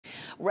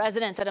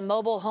Residents at a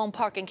mobile home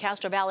park in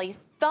Castro Valley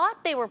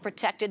thought they were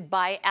protected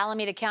by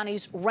Alameda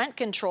County's rent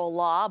control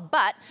law,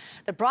 but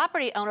the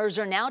property owners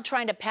are now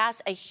trying to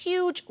pass a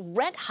huge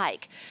rent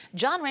hike.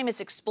 John Ramos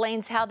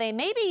explains how they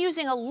may be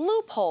using a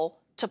loophole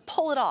to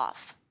pull it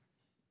off.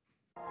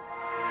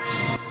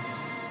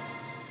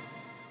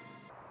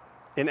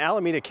 In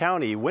Alameda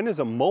County, when is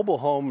a mobile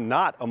home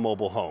not a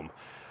mobile home?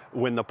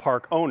 When the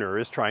park owner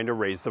is trying to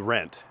raise the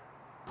rent.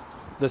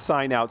 The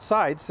sign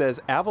outside says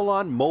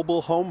Avalon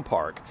Mobile Home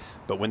Park,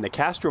 but when the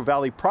Castro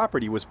Valley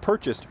property was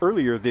purchased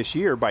earlier this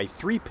year by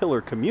Three Pillar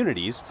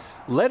Communities,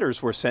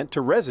 letters were sent to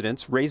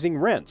residents raising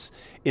rents,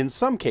 in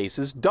some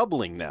cases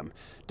doubling them,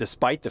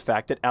 despite the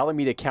fact that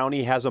Alameda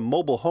County has a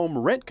mobile home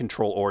rent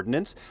control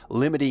ordinance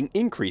limiting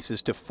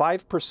increases to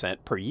 5%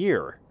 per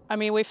year. I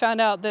mean, we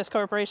found out this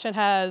corporation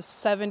has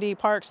 70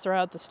 parks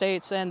throughout the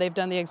states, and they've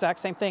done the exact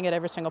same thing at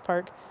every single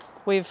park.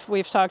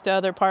 We've talked to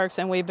other parks,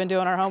 and we've been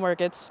doing our homework.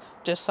 It's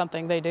just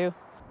something they do.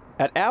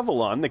 At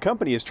Avalon, the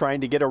company is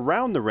trying to get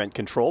around the rent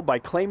control by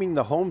claiming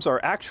the homes are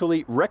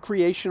actually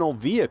recreational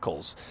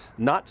vehicles,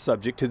 not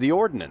subject to the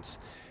ordinance.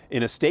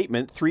 In a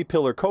statement, Three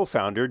Pillar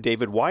co-founder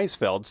David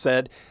Weisfeld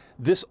said,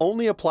 "This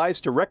only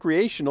applies to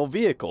recreational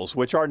vehicles,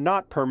 which are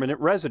not permanent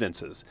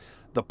residences."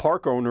 The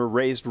park owner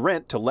raised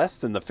rent to less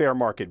than the fair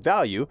market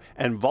value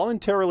and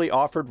voluntarily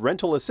offered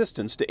rental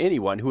assistance to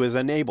anyone who is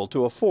unable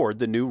to afford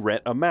the new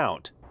rent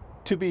amount.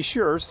 To be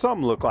sure,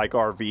 some look like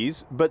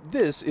RVs, but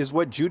this is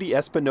what Judy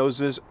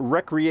Espinoza's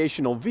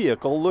recreational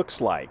vehicle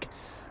looks like.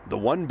 The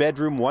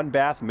one-bedroom,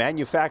 one-bath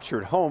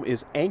manufactured home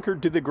is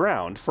anchored to the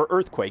ground for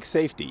earthquake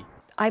safety.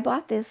 I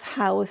bought this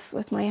house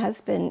with my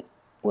husband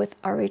with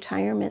our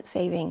retirement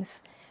savings.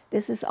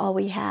 This is all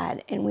we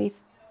had, and we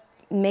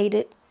made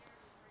it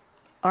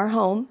our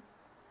home,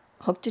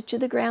 hooked it to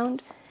the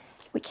ground.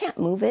 We can't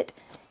move it.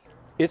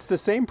 It's the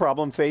same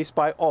problem faced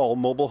by all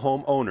mobile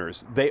home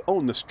owners. They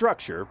own the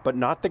structure, but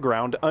not the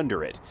ground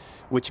under it,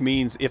 which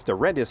means if the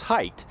rent is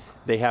hiked,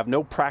 they have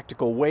no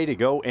practical way to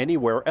go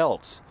anywhere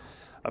else.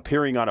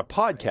 Appearing on a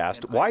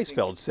podcast,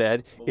 Weisfeld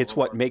said it's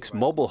what makes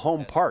mobile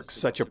home parks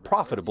such a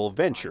profitable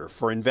venture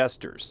for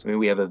investors. I mean,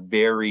 we have a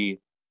very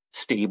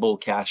stable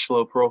cash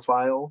flow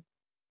profile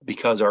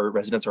because our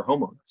residents are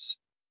homeowners,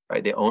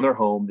 right? They own their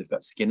home, they've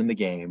got skin in the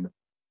game.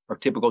 Our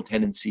typical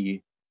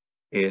tenancy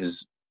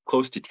is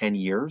close to 10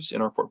 years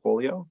in our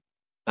portfolio.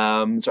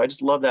 So I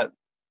just love that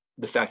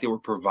the fact that we're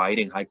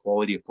providing high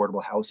quality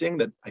affordable housing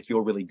that I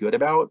feel really good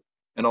about,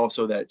 and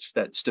also that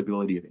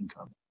stability of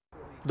income.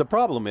 The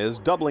problem is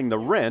doubling the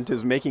rent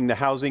is making the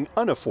housing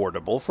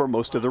unaffordable for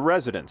most of the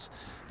residents.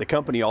 The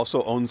company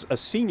also owns a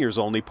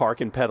seniors-only park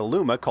in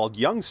Petaluma called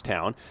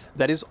Youngstown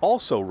that is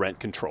also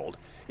rent-controlled.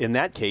 In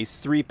that case,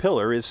 Three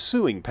Pillar is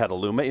suing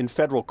Petaluma in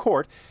federal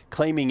court,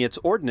 claiming its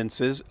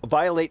ordinances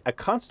violate a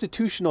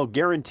constitutional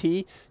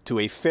guarantee to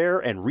a fair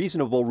and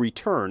reasonable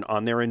return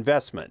on their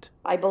investment.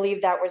 I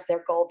believe that was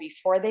their goal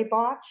before they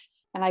bought,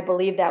 and I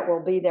believe that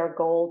will be their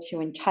goal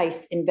to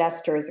entice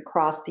investors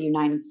across the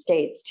United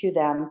States to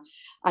them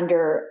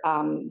under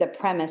the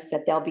premise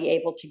that they'll be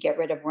able to get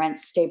rid of rent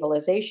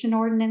stabilization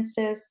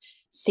ordinances,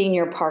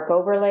 senior park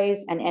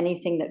overlays, and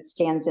anything that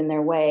stands in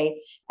their way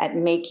at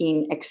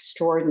making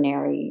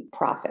extraordinary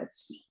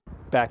profits.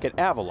 Back at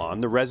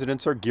Avalon, the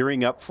residents are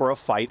gearing up for a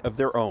fight of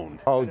their own.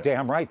 Oh,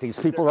 damn right. These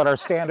people that are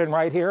standing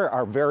right here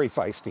are very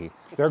feisty.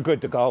 They're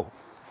good to go.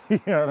 You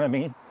know what I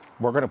mean?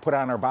 We're going to put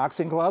on our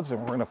boxing gloves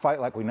and we're going to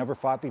fight like we never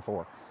fought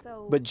before.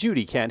 But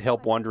Judy can't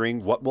help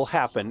wondering what will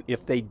happen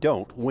if they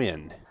don't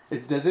win.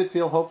 Does it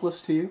feel hopeless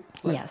to you?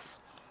 Yes,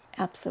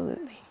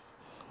 absolutely.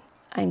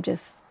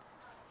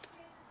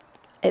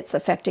 It's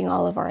affecting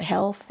all of our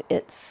health.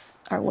 It's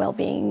our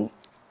well-being.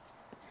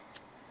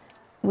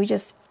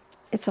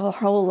 It's a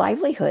whole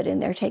livelihood,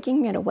 and they're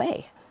taking it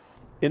away.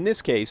 In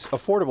this case,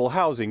 affordable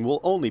housing will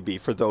only be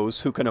for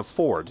those who can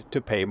afford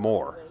to pay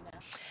more.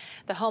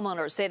 The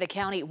homeowners say the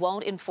county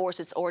won't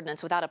enforce its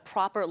ordinance without a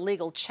proper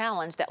legal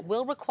challenge that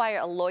will require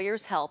a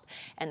lawyer's help,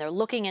 and they're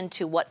looking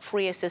into what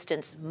free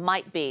assistance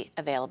might be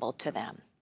available to them.